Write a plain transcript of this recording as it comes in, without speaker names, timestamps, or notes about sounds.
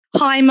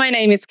Hi, my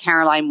name is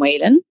Caroline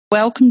Whalen.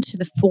 Welcome to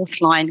the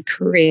Fourth Line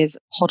Careers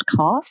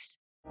podcast.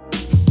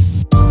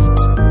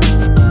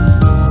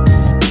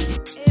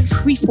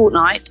 Every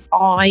fortnight,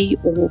 I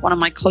or one of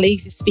my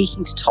colleagues is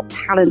speaking to top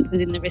talent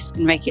within the risk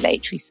and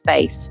regulatory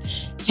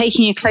space,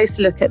 taking a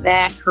closer look at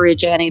their career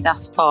journey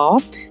thus far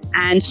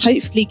and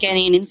hopefully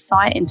gaining an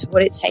insight into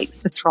what it takes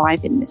to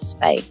thrive in this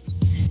space.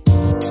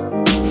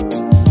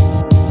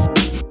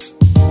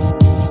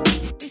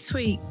 This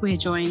week, we're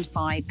joined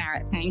by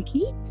Bharat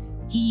Thankey.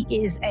 He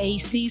is a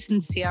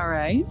seasoned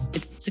CRO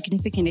with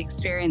significant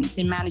experience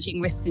in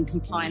managing risk and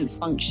compliance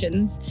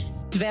functions,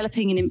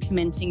 developing and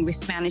implementing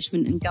risk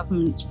management and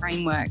governance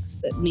frameworks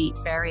that meet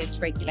various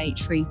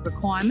regulatory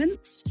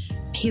requirements.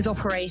 He's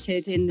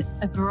operated in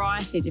a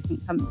variety of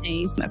different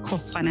companies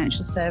across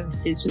financial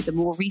services with a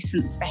more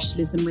recent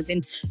specialism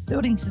within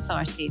building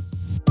societies.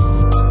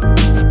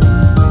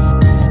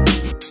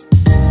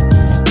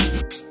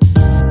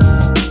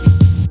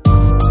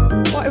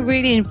 What I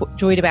really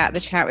enjoyed about the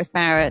chat with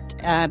Bharat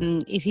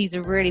is he's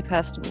a really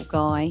personable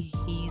guy.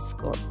 He's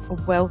got a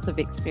wealth of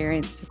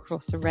experience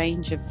across a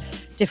range of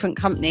different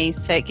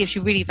companies, so it gives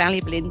you really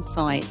valuable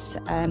insights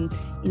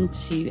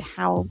into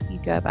how you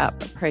go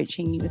about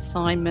approaching new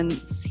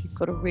assignments. He's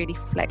got a really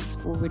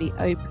flexible, really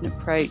open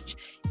approach.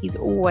 He's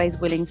always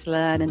willing to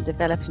learn and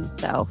develop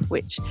himself,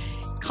 which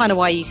is kind of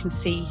why you can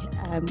see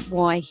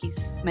why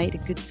he's made a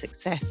good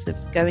success of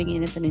going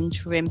in as an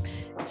interim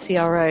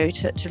CRO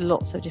to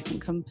lots of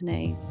different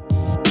companies.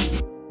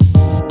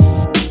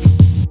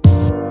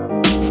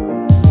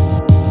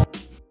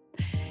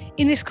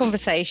 In this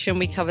conversation,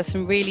 we cover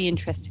some really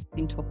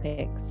interesting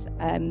topics,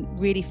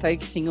 really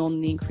focusing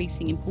on the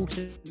increasing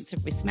importance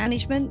of risk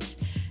management.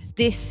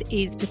 This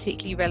is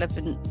particularly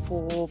relevant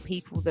for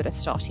people that are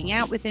starting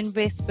out within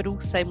risk, but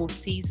also more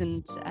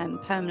seasoned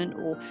permanent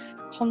or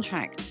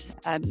contract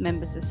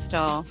members of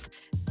staff.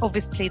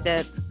 Obviously,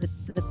 the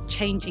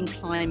changing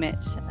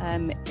climate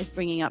is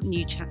bringing up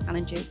new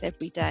challenges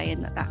every day,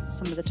 and that's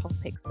some of the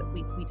topics that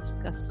we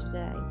discussed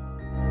today.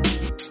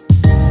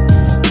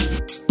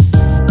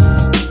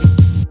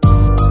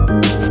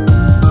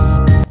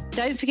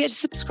 Don't forget to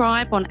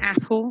subscribe on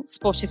Apple,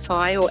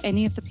 Spotify, or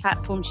any of the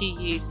platforms you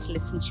use to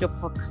listen to your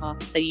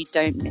podcast so you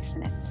don't miss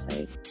an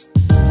episode.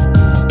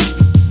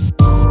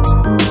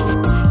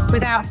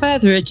 Without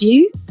further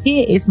ado,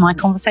 here is my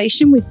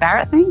conversation with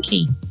Bharat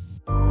Thankey.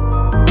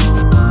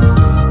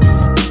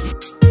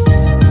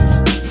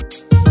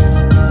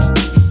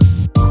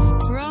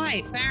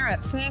 Right,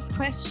 Bharat, first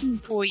question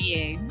for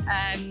you.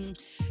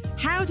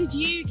 How did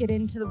you get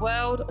into the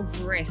world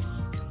of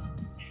risk?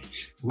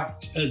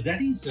 That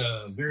is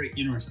a very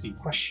interesting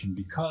question,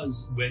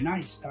 because when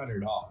I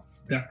started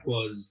off, that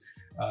was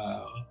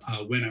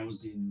when I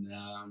was in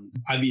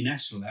IB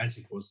National, as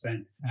it was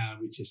then,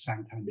 which is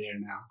Santander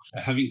now.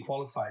 Having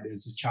qualified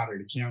as a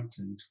chartered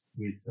accountant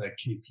with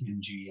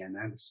KPMG and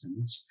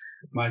Anderson's,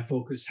 my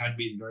focus had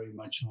been very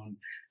much on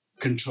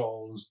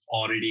controls,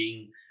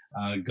 auditing,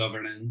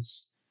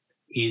 governance,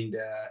 and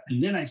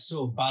then I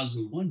saw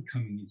Basel I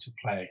coming into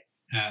play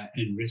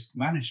in risk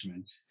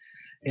management.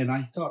 And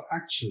I thought,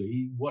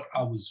 actually, what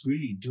I was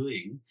really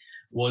doing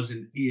was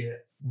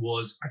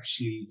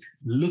actually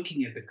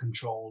looking at the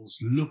controls,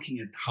 looking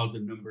at how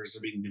the numbers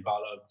are being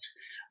developed,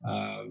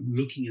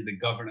 looking at the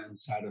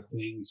governance side of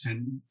things.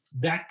 And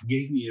that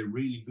gave me a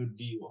really good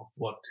view of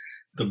how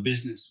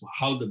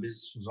the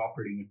business was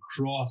operating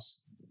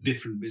across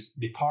different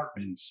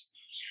departments.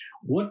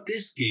 What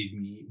this gave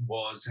me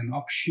was an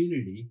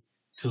opportunity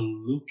to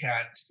look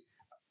at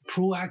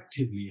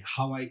proactively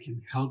how I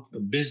can help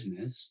the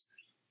business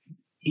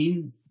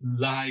in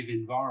live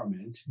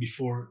environment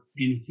before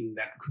anything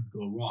that could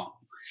go wrong.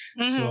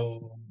 Mm-hmm.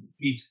 So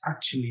it's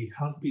actually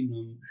helping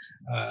them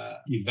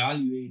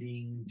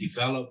evaluating,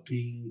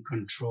 developing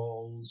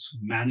controls,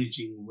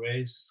 managing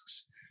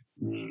risks,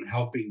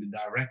 helping the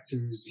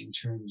directors in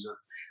terms of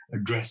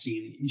addressing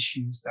any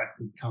issues that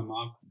could come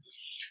up.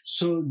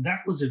 So that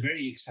was a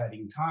very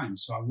exciting time.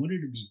 So I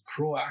wanted to be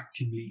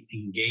proactively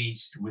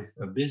engaged with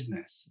the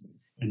business,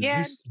 and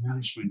risk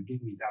management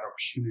gave me that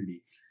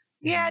opportunity.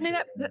 Yeah, no,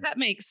 that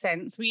makes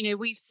sense.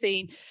 We've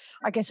seen,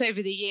 I guess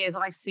over the years,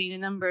 I've seen a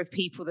number of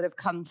people that have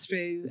come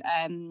through,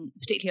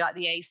 particularly like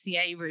the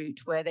ACA route,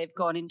 where they've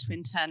gone into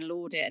internal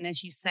audit and,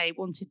 as you say,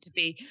 wanted to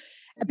be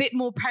a bit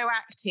more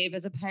proactive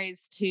as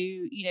opposed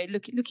to,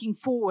 looking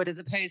forward as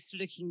opposed to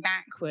looking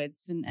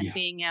backwards and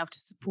being able to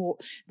support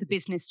the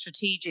business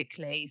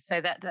strategically. So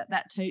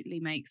that totally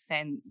makes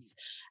sense.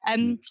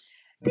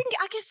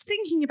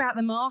 Thinking about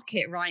the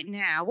market right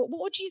now,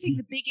 what do you think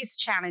the biggest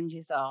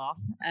challenges are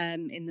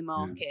in the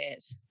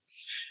market?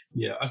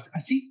 Yeah, I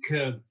think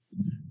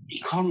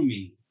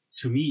economy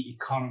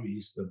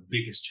is the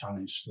biggest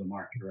challenge to the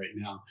market right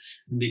now.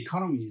 And the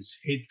economy is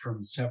hit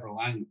from several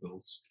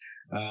angles.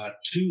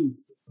 Two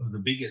of the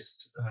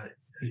biggest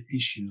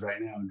issues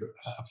right now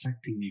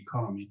affecting the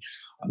economy,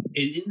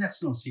 and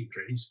that's no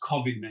secret, is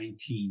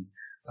COVID-19.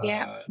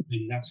 Yeah.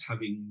 And that's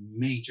having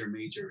major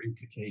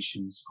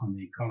implications on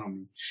the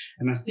economy.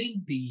 And I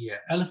think the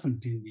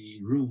elephant in the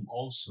room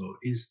also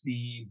is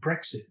the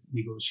Brexit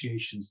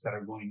negotiations that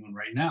are going on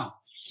right now.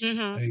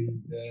 Mm-hmm.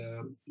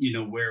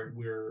 And, where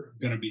we're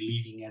going to be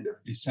leaving end of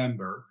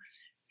December,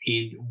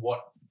 and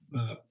what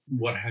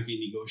have you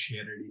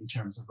negotiated in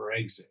terms of our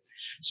exit.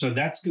 So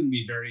that's going to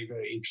be very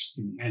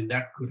interesting. And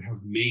that could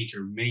have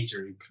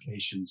major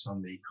implications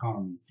on the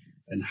economy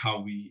and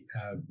how we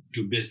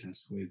do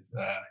business with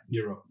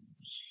Europe.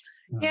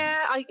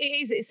 Yeah,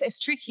 it's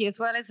tricky as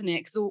well, isn't it?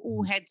 Because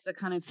all heads are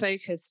kind of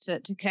focused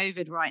to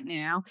COVID right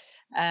now,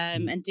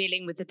 and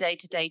dealing with the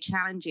day-to-day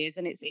challenges.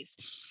 And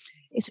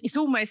it's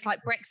almost like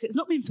Brexit's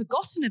not been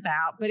forgotten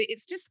about, but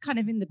it's just kind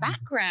of in the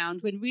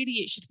background when really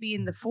it should be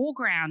in the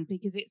foreground,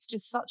 because it's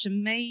just such a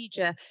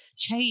major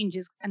change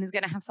and is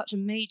going to have such a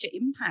major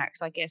impact,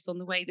 I guess, on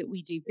the way that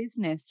we do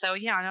business. So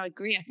yeah, I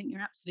agree. I think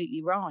you're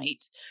absolutely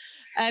right.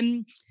 I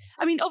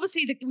mean,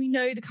 obviously, we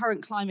know the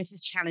current climate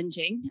is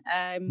challenging.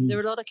 There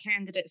are a lot of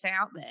candidates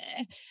out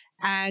there.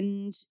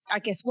 And I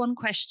guess one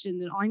question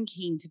that I'm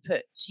keen to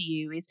put to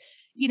you is,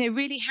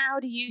 really, how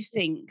do you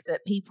think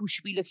that people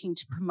should be looking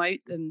to promote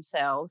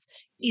themselves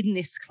in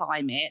this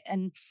climate?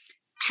 And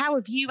how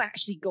have you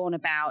actually gone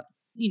about,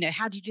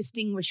 how do you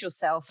distinguish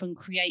yourself and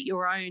create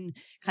your own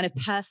kind of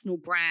personal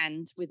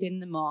brand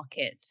within the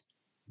market?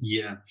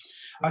 Yeah,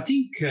 I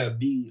think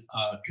being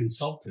a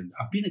consultant,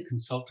 I've been a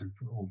consultant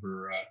for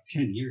over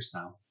 10 years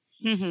now.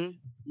 Mm-hmm.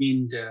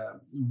 And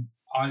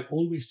I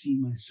always see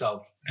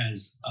myself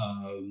as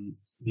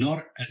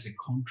not as a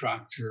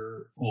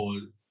contractor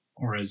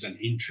or as an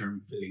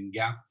intern filling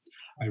gap.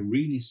 I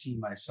really see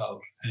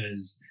myself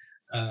as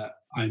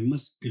I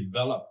must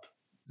develop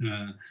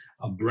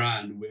a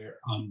brand where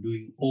I'm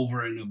doing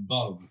over and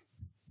above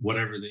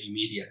whatever the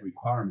immediate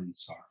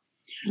requirements are.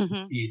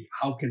 Mm-hmm. And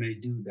how can I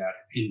do that?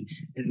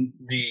 And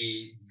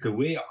the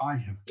way I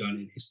have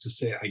done it is to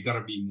say I got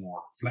to be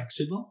more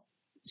flexible.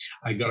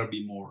 I got to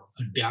be more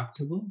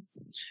adaptable,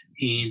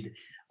 and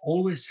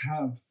always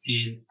have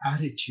an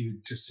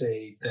attitude to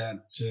say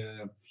that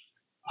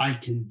I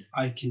can.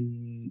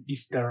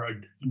 If there are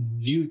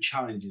new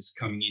challenges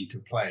coming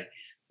into play,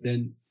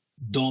 then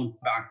don't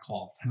back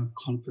off. Have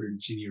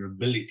confidence in your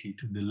ability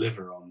to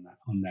deliver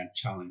on that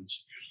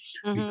challenge.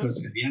 Mm-hmm.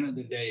 Because at the end of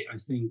the day, I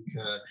think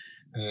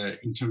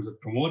in terms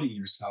of promoting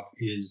yourself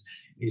is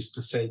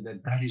to say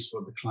that is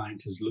what the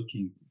client is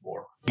looking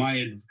for.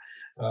 My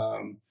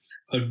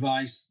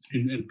advice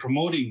in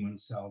promoting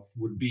oneself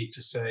would be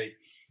to say,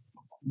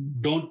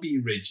 don't be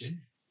rigid,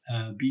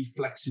 be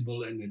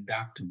flexible and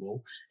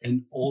adaptable,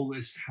 and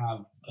always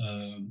have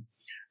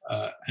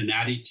an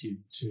attitude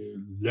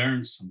to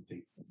learn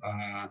something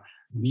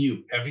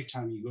new. Every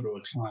time you go to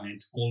a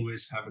client,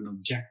 always have an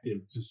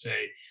objective to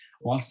say,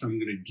 whilst I'm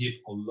going to give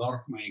a lot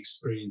of my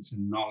experience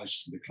and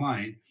knowledge to the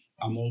client,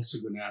 I'm also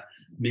going to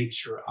make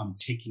sure I'm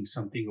taking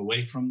something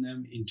away from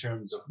them in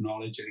terms of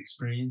knowledge and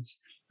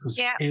experience. Because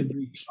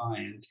every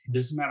client, it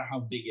doesn't matter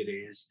how big it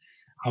is,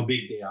 how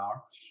big they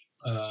are,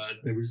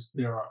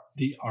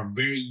 they are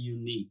very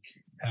unique,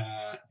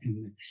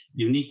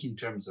 unique in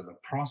terms of the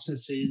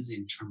processes,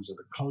 in terms of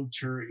the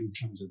culture, in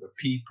terms of the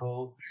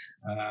people,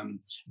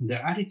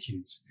 their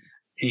attitudes.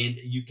 And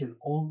you can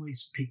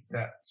always pick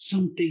that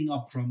something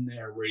up from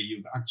there where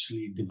you've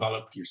actually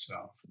developed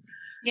yourself.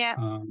 Yeah.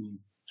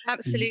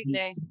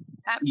 Absolutely.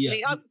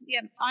 Absolutely.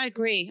 Yeah. I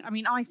agree. I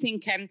mean, I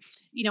think,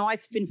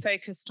 I've been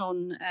focused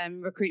on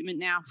recruitment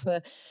now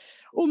for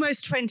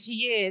almost 20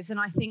 years. And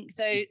I think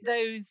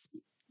those,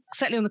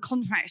 certainly on the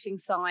contracting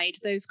side,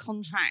 those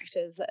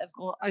contractors that have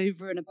gone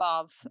over and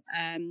above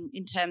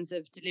in terms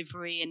of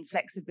delivery and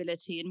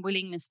flexibility and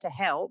willingness to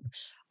help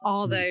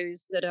are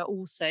those that are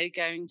also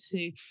going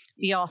to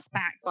be asked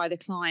back by the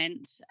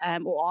client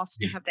or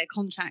asked to have their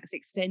contracts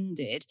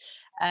extended.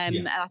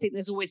 And I think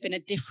there's always been a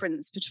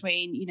difference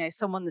between,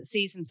 someone that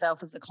sees himself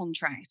as a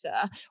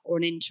contractor or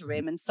an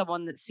interim and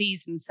someone that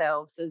sees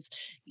themselves as,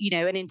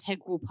 an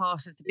integral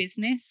part of the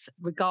business,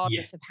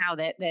 regardless of how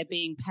they're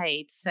being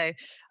paid. So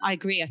I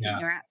agree. I think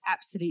you're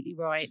absolutely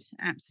right.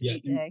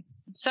 Absolutely. Yeah.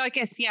 So I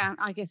guess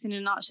in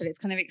a nutshell, it's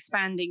kind of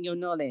expanding your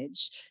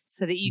knowledge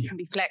so that you can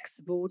be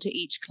flexible to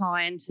each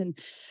client and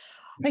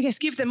I guess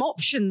give them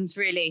options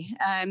really.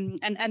 And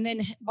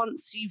then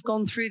once you've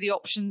gone through the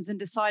options and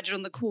decided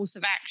on the course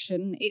of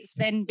action, it's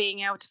then being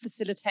able to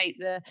facilitate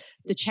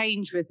the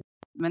change with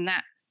them. And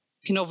that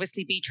can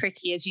obviously be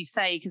tricky, as you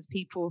say, because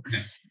people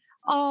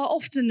are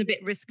often a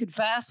bit risk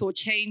adverse or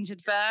change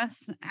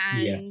adverse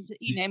and,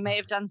 may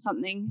have done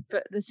something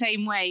but the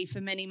same way for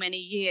many, many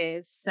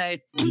years. So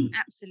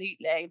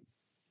absolutely.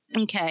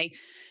 Okay.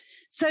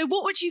 So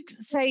what would you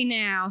say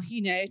now,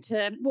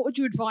 what would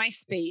your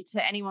advice be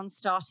to anyone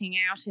starting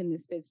out in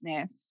this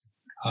business?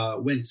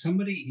 When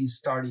somebody is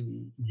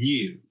starting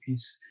new,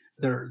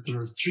 there are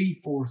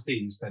 3-4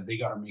 things that they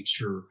got to make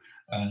sure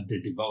they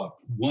develop.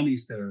 One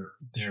is their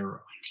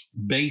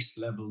base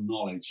level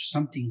knowledge,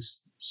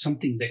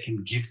 something they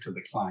can give to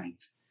the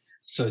client.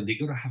 So they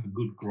got to have a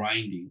good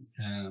grinding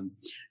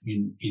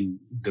in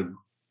the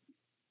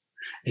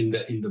in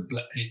the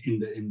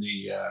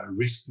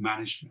risk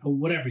management or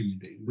whatever you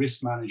do,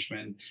 risk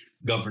management,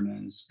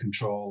 governance,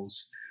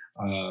 controls.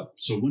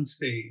 So once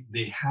they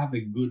have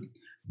a good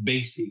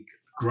basic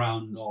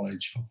ground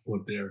knowledge of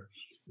what they're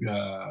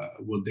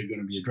going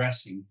to be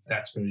addressing,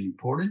 that's very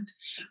important.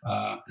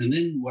 And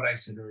then what I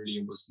said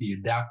earlier was the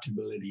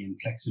adaptability and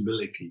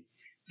flexibility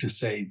to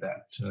say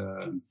that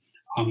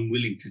I'm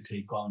willing to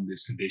take on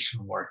this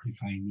additional work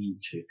if I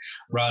need to,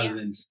 rather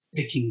than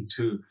sticking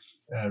to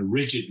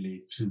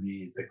rigidly to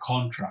the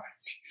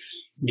contract.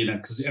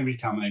 Because every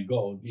time I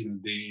go,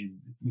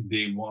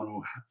 they want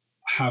to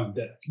have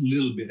that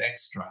little bit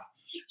extra.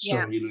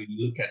 So, you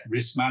look at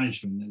risk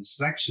management, and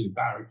it's actually,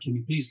 Bharat, can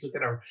you please look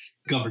at our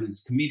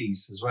governance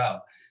committees as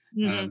well?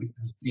 Because,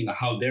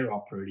 how they're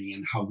operating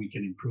and how we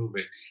can improve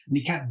it. And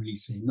you can't really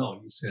say no.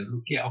 You say,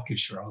 look, okay,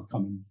 sure, I'll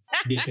come and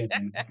dip in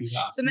and do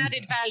that. Some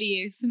added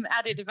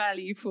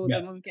value for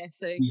them, I'm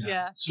guessing.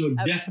 Yeah. So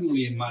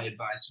definitely my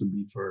advice would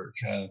be for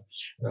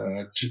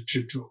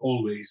to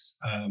always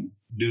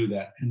do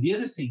that. And the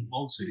other thing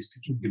also is to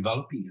keep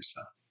developing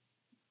yourself.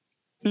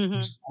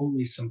 There's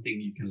always something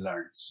you can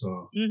learn.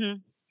 So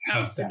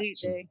have absolutely.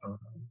 that sort of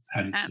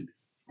attitude.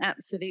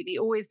 Absolutely.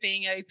 Always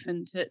being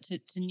open to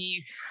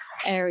new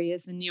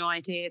areas and new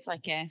ideas, I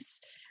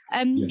guess.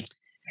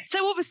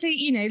 So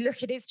obviously,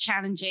 look, it is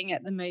challenging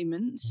at the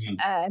moment.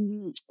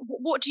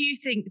 What do you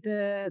think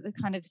the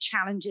kind of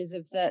challenges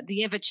of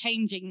the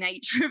ever-changing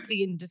nature of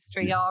the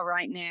industry are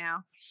right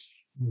now?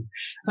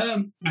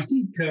 I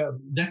think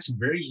that's a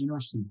very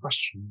interesting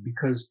question,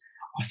 because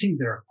I think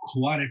there are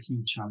quite a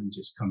few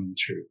challenges coming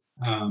through.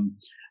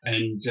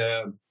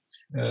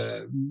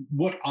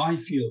 What I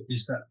feel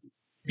is that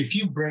if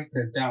you break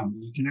that down,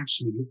 you can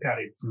actually look at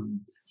it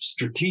from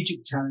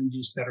strategic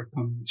challenges that are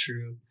coming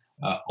through,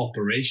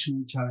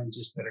 operational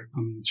challenges that are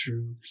coming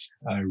through,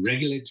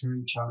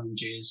 regulatory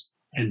challenges,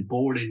 and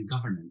board and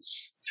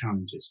governance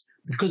challenges,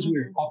 because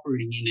we're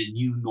operating in a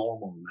new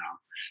normal now.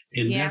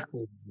 And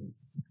therefore,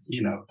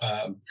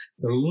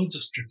 there are loads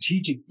of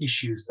strategic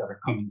issues that are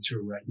coming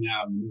through right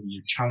now.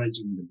 You're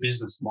challenging the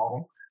business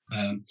model.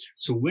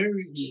 So where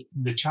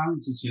the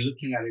challenges, you're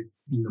looking at it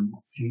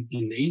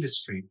in the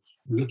industry,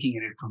 looking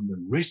at it from the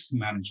risk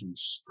management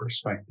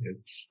perspective,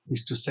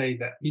 is to say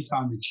that if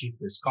I'm the chief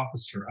risk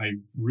officer, I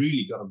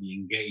really got to be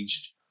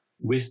engaged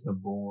with the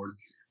board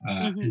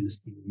and the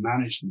senior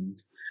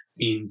management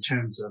in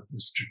terms of the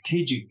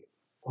strategic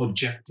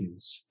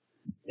objectives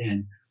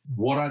and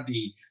what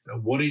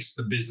is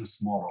the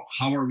business model?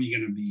 How are we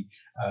going to be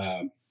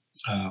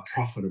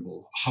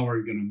profitable? How are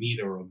we going to meet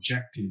our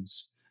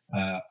objectives?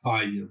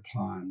 5-year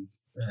plan,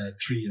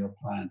 3-year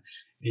plan,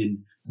 and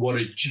what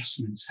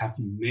adjustments have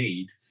we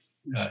made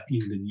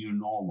in the new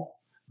normal?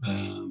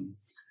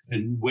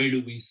 And where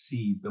do we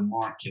see the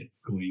market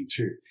going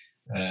through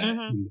in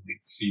the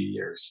next few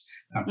years?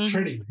 Now,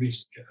 credit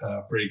risk,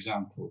 for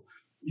example,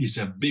 is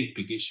a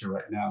big issue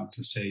right now,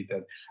 to say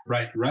that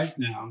right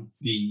now,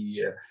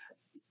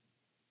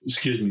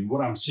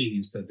 what I'm seeing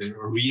is that the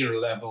arrear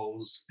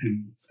levels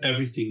and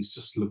everything's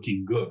just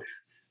looking good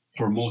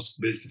for most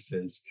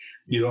businesses.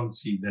 You don't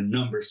see the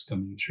numbers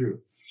coming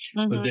through.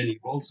 But then you're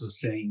also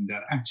saying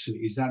that actually,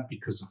 is that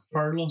because of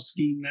furlough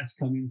scheme that's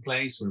come in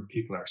place where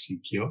people are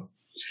secure?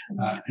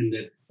 And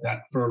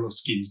that furlough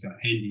scheme is going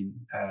to end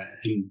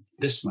in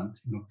this month,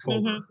 in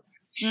October.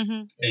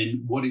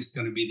 And what is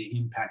going to be the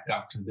impact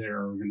after there?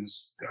 Are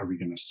we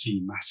going to see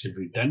massive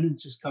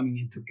redundancies coming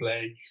into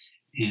play?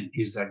 And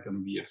is that going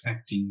to be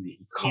affecting the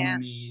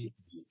economy,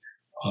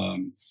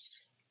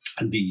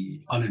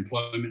 the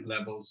unemployment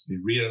levels, the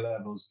real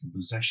levels, the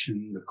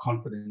possession, the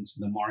confidence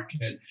in the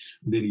market?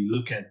 Then you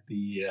look at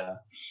the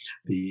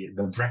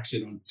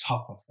Brexit on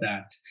top of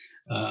that.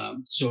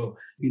 So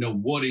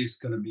what is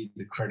going to be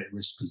the credit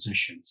risk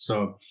position?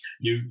 So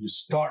you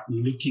start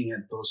looking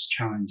at those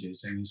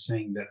challenges and you're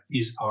saying that,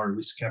 is our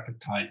risk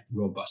appetite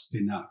robust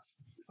enough?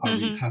 Are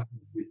we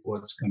happy with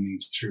what's coming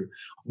through?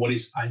 What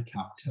is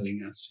ICAP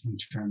telling us in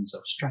terms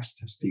of stress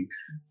testing?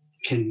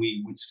 Can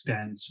we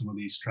withstand some of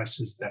these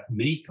stresses that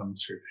may come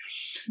through?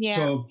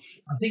 So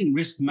I think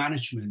risk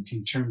management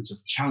in terms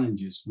of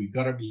challenges, we've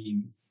got to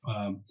be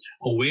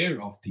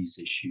aware of these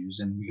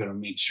issues, and we got to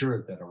make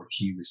sure that our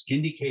key risk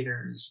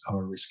indicators,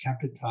 our risk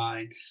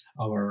appetite,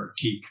 our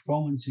key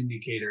performance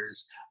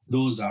indicators,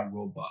 those are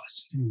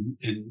robust,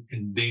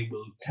 and they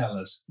will tell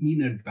us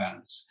in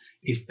advance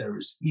if there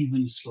is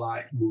even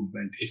slight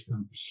movement,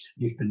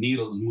 if the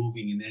needle's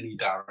moving in any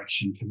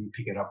direction, can we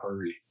pick it up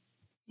early?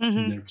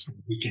 And therefore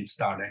we can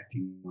start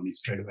acting on it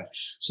straight away.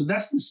 So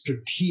that's the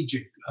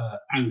strategic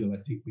angle I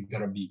think we've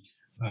got to be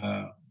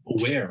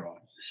aware of.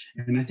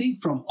 And I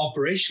think from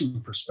operational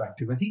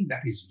perspective, I think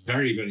that is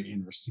very, very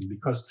interesting,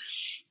 because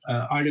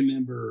I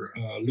remember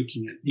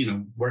looking at,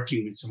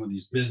 working with some of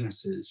these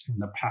businesses in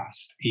the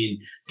past in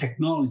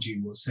technology,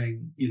 was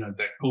saying,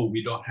 that,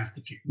 we don't have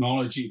the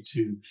technology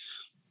to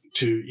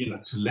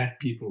let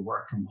people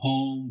work from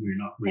home. We're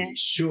not really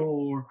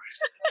sure.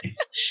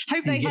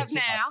 Hope they have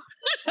now.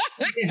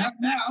 They have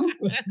now.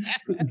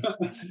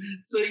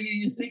 So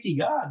you're thinking,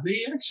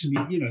 they actually,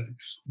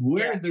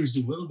 where there's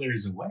a will,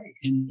 there's a way.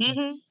 And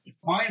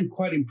I am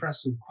quite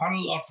impressed with quite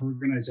a lot of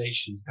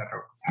organizations that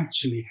are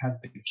actually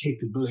have the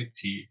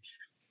capability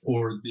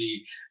or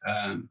the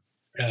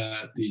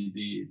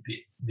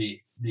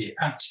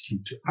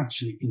aptitude to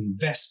actually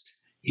invest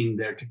in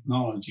their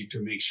technology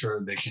to make sure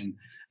they can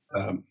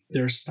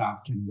their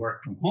staff can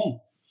work from home.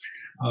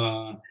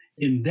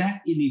 And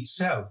that in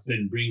itself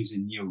then brings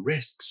in new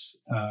risks,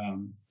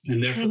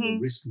 and therefore the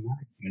risk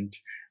management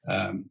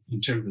in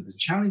terms of the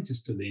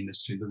challenges to the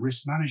industry, the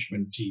risk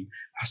management team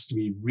has to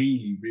be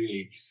really,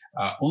 really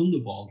on the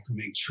ball to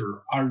make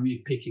sure, are we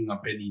picking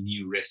up any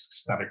new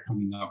risks that are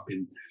coming up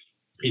in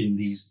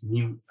these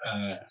new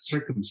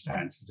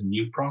circumstances and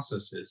new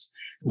processes?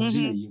 Because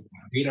you've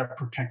got data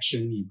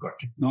protection, you've got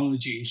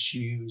technology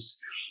issues,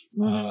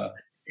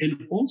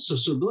 and also,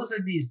 so those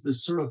are the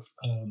sort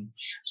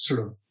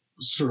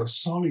of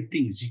solid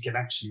things you can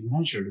actually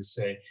measure to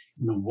say,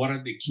 what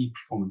are the key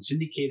performance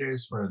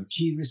indicators? What are the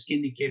key risk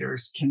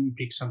indicators? Can we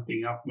pick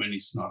something up when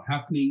it's not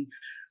happening,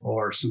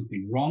 or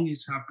something wrong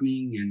is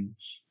happening? And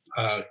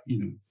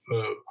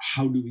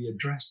how do we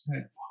address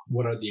that?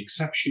 What are the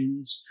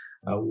exceptions?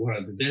 What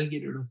are the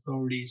delegated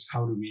authorities?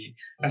 How do we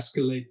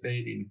escalate that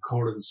in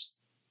accordance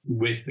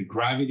with the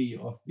gravity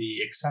of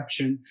the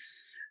exception?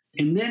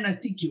 And then I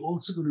think you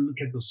also got to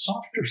look at the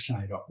softer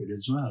side of it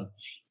as well,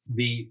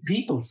 the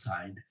people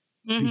side,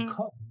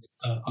 because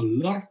a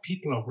lot of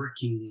people are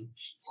working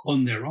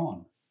on their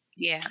own.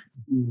 Yeah.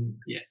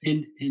 Yeah.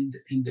 And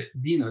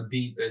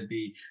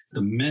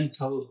the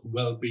mental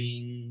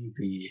well-being,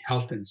 the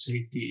health and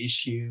safety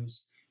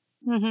issues.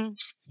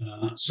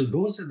 So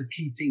those are the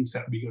key things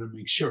that we got to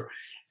make sure.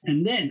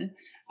 And then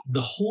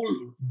the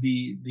whole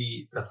the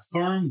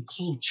firm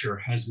culture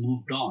has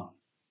moved on,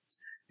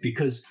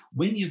 because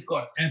when you've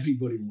got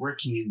everybody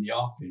working in the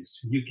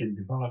office, you can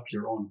develop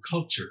your own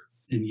culture,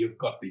 and you've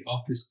got the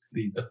office,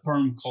 the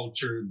firm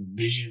culture, the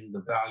vision,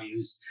 the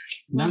values.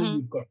 Now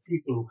you've got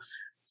people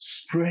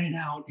spread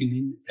out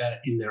in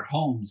their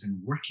homes and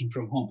working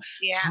from home.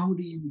 Yeah. How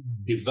do you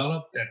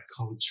develop that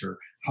culture?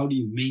 How do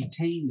you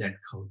maintain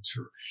that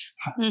culture?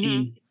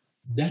 And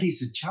that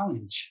is a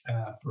challenge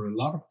for a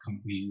lot of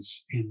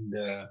companies, and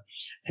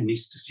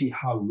is to see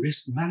how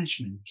risk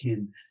management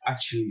can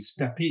actually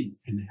step in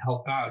and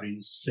help out in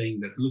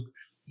saying that, look,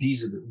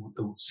 these are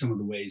some of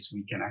the ways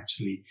we can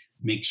actually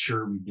make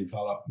sure we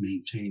develop,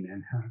 maintain,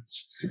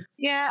 enhance.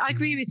 Yeah, I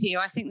agree with you.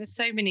 I think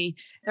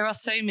there are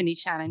so many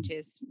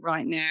challenges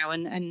right now,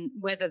 and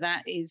whether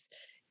that is,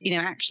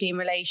 actually in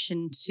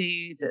relation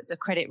to the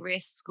credit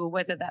risk, or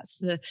whether that's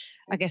the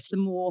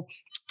more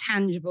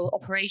tangible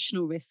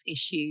operational risk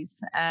issues.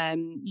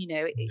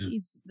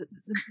 It's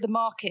the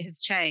market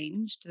has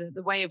changed,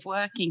 the way of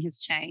working has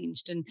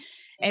changed, and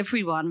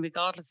everyone,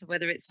 regardless of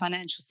whether it's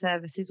financial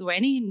services or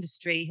any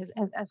industry,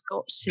 has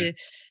got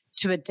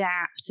to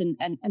adapt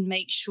and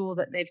make sure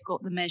that they've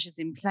got the measures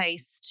in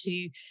place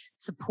to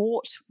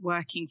support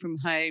working from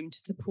home, to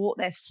support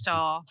their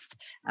staff.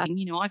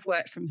 I've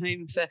worked from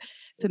home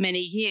for many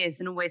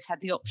years and always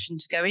had the option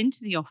to go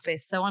into the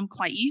office, so I'm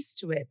quite used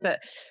to it.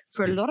 But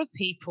for a lot of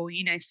people,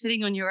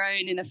 sitting on your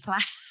own in a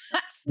flat,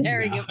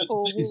 staring at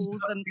four walls,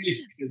 and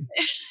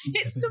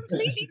it's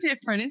completely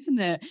different, isn't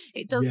it?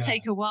 It does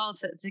take a while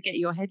to get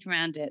your head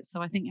around it.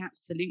 So I think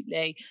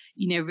absolutely,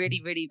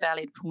 really, really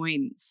valid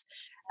points.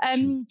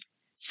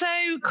 So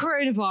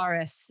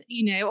coronavirus,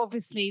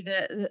 obviously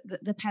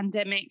the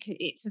pandemic,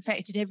 it's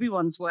affected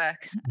everyone's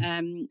work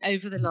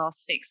over the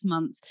last 6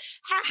 months.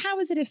 How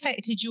has it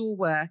affected your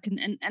work,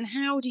 and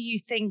how do you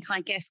think,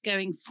 I guess,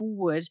 going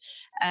forward,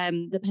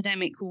 the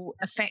pandemic will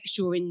affect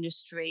your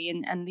industry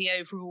and the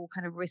overall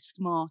kind of risk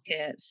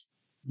market?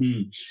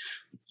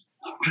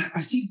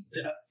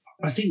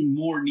 I think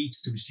more needs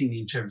to be seen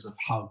in terms of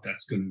how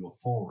that's going to go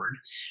forward.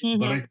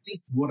 But I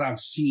think what I've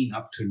seen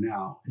up to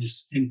now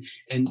is, and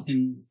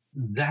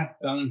that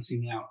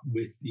balancing out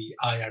with the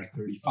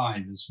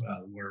IR35 as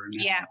well, where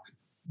now,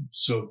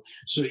 so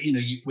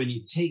when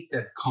you take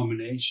that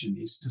combination,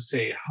 is to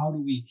say, how do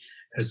we,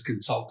 as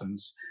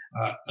consultants,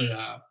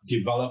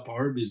 develop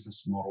our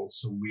business model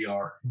so we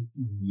are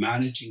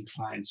managing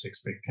clients'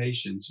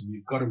 expectations?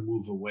 We've got to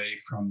move away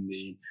from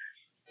the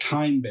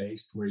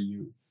time-based, where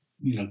you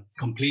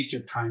complete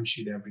your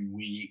timesheet every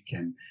week,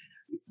 and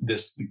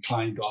the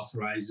client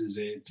authorizes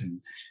it.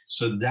 And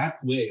so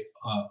that way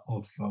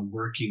of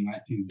working, I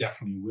think,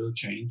 definitely will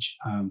change.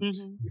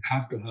 You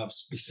have to have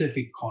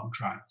specific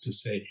contract to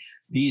say,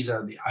 these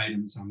are the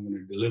items I'm going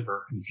to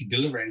deliver. And if you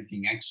deliver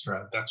anything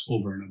extra, that's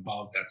over and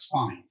above, that's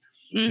fine.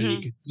 And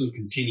you can still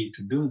continue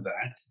to do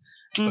that.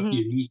 But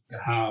you need to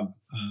have,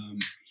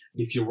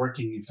 if you're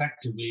working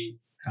effectively,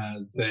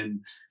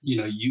 then,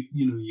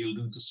 you'll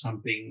do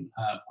something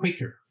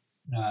quicker.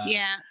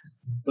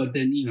 But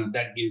then,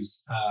 that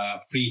gives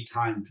free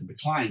time to the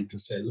client to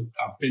say, look,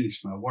 I've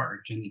finished my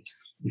work, and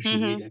if you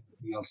need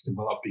anything else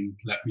developing,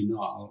 let me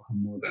know.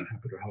 I'm more than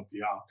happy to help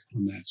you out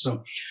on that.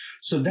 So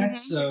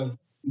that's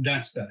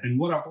that's that. And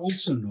what I've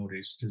also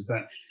noticed is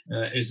that,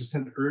 as I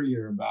said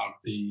earlier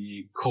about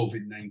the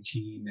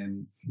COVID-19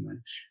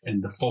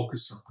 and the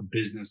focus of the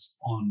business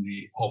on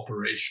the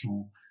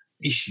operational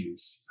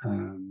issues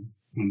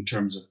in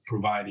terms of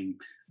providing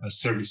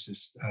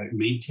services,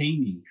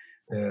 maintaining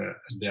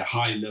the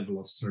high level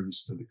of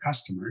service to the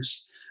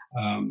customers.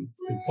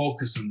 The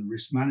focus on the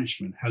risk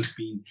management has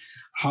been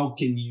how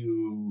can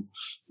you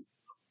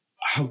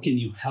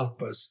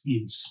help us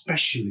in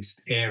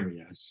specialist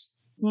areas.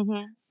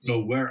 Mm-hmm. So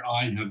where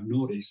I have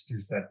noticed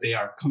is that they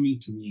are coming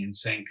to me and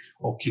saying,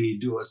 "Oh, can you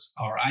do us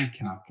our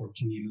ICAP, or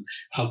can you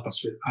help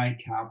us with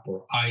ICAP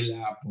or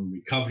ILAP or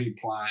recovery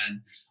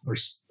plan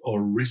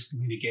or risk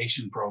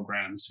mitigation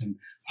programs? And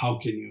how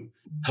can you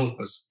help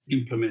us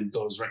implement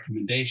those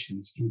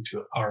recommendations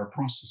into our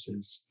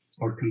processes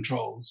or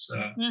controls?"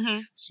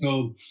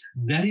 So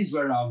that is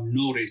where I've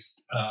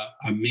noticed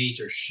a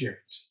major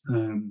shift.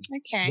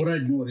 What I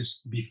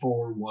noticed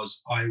before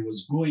was I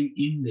was going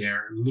in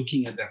there,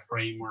 looking at their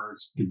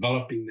frameworks,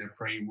 developing their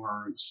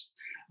frameworks,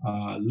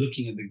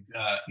 looking at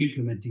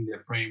implementing their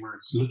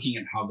frameworks, looking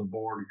at how the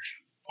board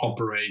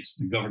operates,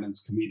 the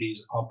governance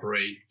committees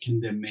operate, can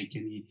they make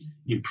any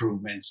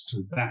improvements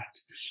to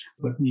that?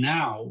 But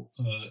now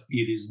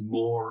it is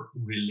more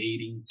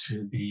relating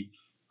to the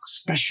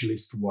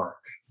specialist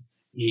work.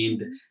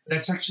 And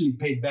that's actually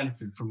paid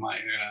benefit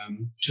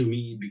to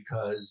me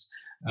because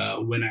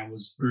when I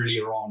was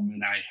earlier on,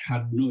 when I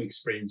had no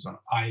experience on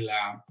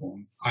ILAP or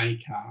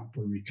ICAP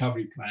or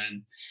recovery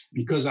plan,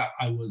 because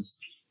I was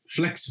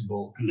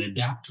flexible and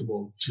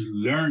adaptable to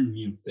learn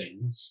new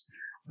things,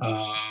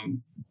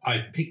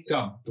 I picked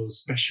up those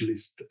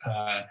specialist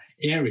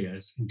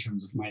areas in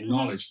terms of my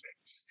knowledge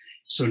base.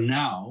 So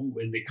now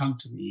when they come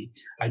to me,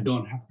 I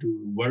don't have to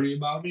worry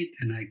about it,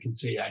 and I can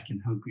say, I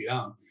can help you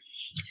out.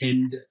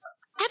 And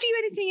have you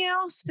anything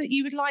else that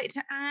you would like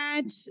to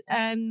add,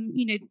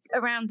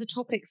 around the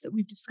topics that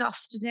we've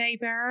discussed today,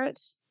 Bharat?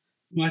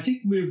 Well, I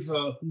think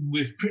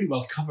we've pretty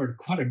well covered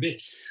quite a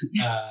bit.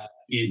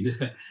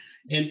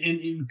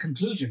 In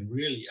conclusion,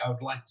 really, I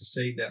would like to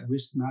say that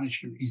risk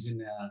management is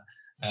in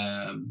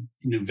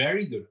a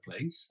very good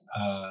place.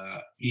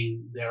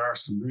 There are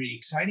some very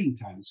exciting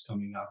times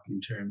coming up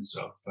in terms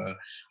of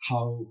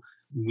how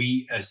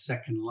we as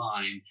second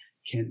line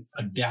can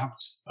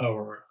adapt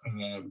our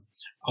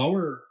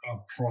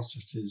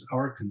processes,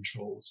 our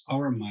controls,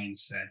 our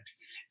mindset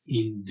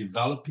in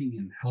developing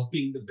and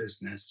helping the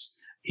business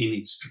in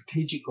its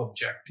strategic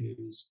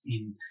objectives,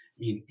 in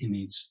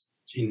its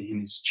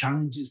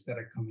challenges that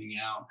are coming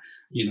out,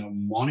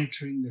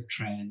 monitoring the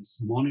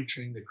trends,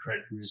 monitoring the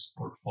credit risk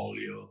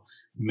portfolio,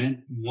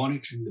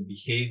 monitoring the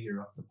behavior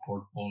of the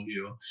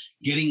portfolio,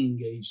 getting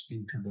engaged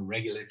into the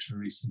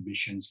regulatory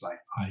submissions like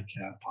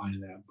ICAP,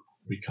 ILAP,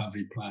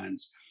 recovery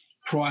plans,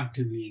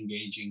 proactively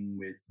engaging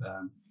with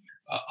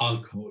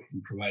ALCO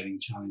in providing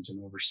challenge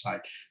and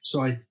oversight.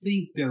 So I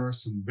think there are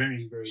some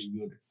very, very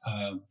good,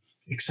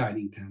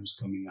 exciting times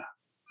coming up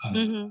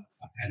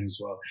ahead as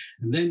well.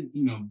 And then,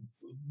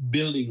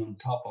 building on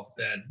top of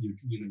that,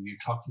 you're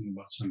talking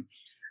about some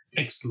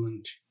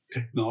excellent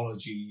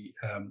technology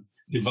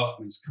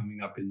developments coming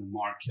up in the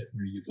market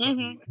where you've got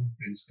new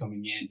entrants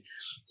coming in.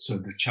 So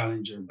the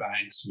challenger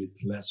banks with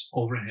less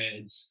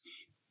overheads,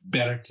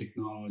 better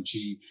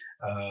technology,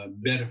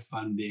 better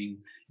funding.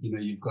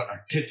 You've got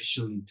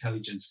artificial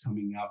intelligence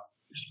coming up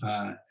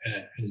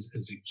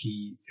as a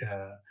key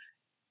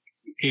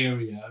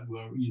area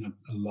where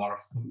a lot of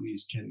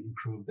companies can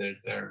improve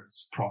their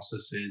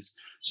processes.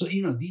 So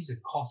these are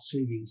cost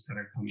savings that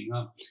are coming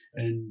up,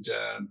 and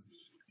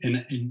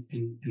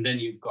then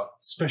you've got,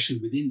 especially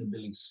within the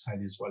building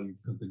society as well,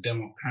 you've got the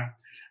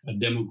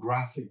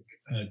demographic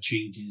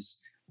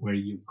changes where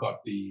you've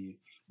got the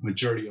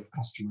majority of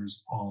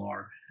customers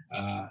are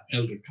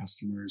elder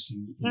customers,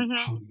 and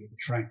how do you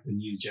attract the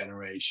new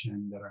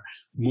generation that are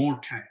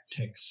more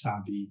tech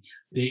savvy?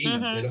 They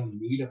don't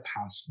need a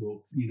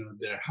passbook.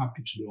 They're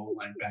happy to do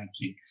online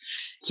banking.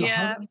 So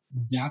how do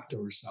we adapt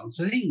ourselves?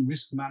 I think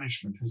risk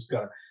management has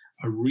got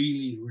a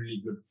really,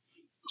 really good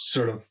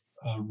sort of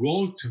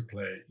role to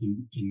play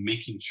in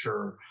making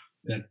sure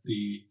that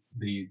the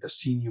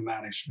senior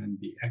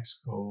management, the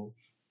exco,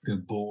 the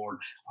board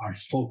are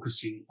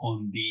focusing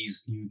on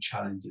these new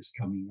challenges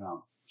coming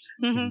up.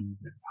 And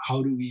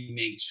how do we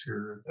make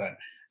sure that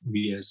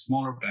we as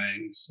smaller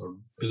banks or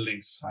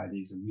building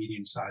societies and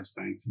medium-sized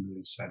banks and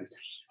building societies,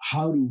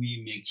 how do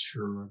we make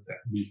sure that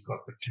we've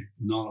got the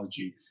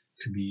technology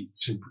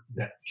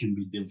that can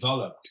be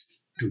developed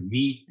to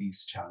meet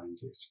these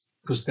challenges?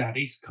 Because that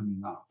is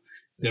coming up.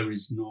 There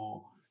is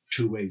no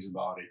two ways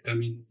about it. I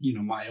mean,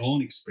 my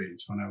own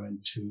experience when I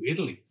went to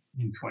Italy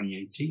in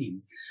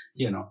 2018,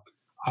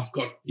 I've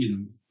got,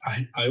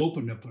 I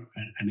opened up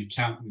an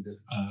account with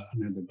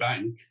another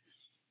bank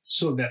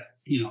so that,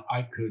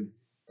 I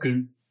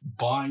could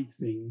buy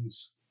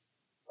things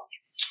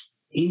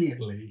in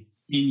Italy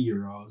in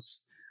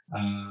euros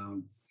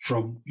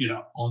from,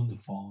 on the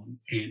phone.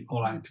 And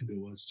all I had to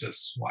do was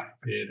just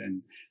swipe it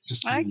and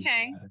just use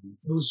that. And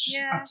it was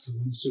just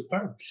absolutely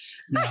superb.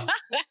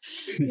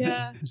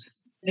 Now,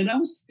 And I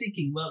was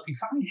thinking, well, if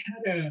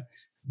I had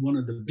one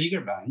of the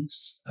bigger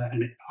banks,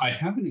 and I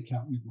have an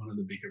account with one of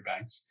the bigger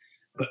banks,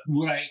 but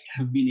would I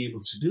have been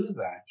able to do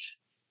that?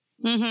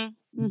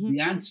 Mm-hmm. Mm-hmm. The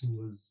answer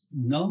was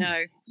no.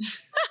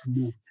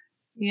 No.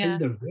 Yeah.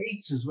 And the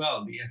rates as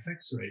well, the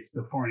FX rates,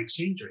 the foreign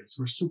exchange rates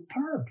were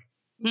superb.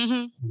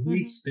 Mm-hmm. The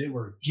rates they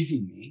were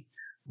giving me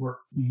were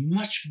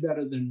much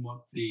better than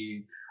what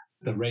the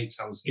rates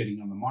I was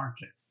getting on the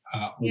market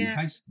on the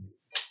high street.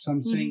 So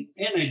I'm saying,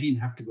 and I didn't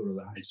have to go to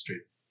the high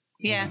street.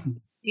 Yeah.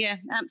 Yeah,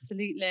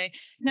 absolutely.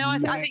 No, I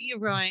think you're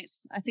right.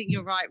 I think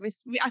you're right.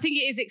 I think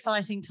it is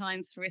exciting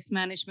times for risk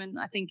management.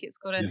 I think it's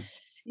got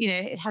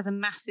it has a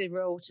massive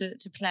role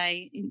to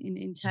play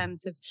in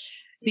terms of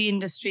the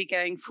industry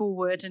going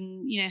forward.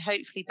 And,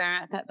 hopefully,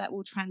 Bharat, that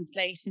will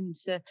translate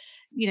into,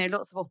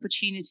 lots of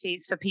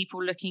opportunities for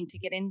people looking to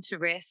get into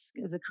risk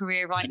as a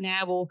career right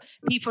now, or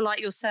people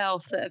like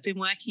yourself that have been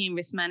working in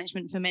risk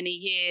management for many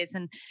years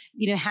and,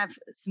 have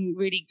some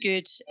really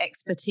good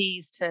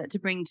expertise to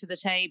bring to the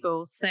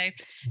table. So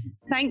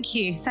thank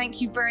you.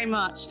 Thank you very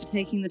much for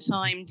taking the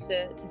time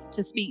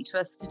to speak to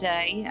us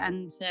today.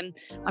 And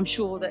I'm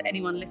sure that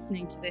anyone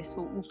listening to this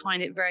will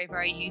find it very,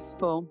 very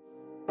useful.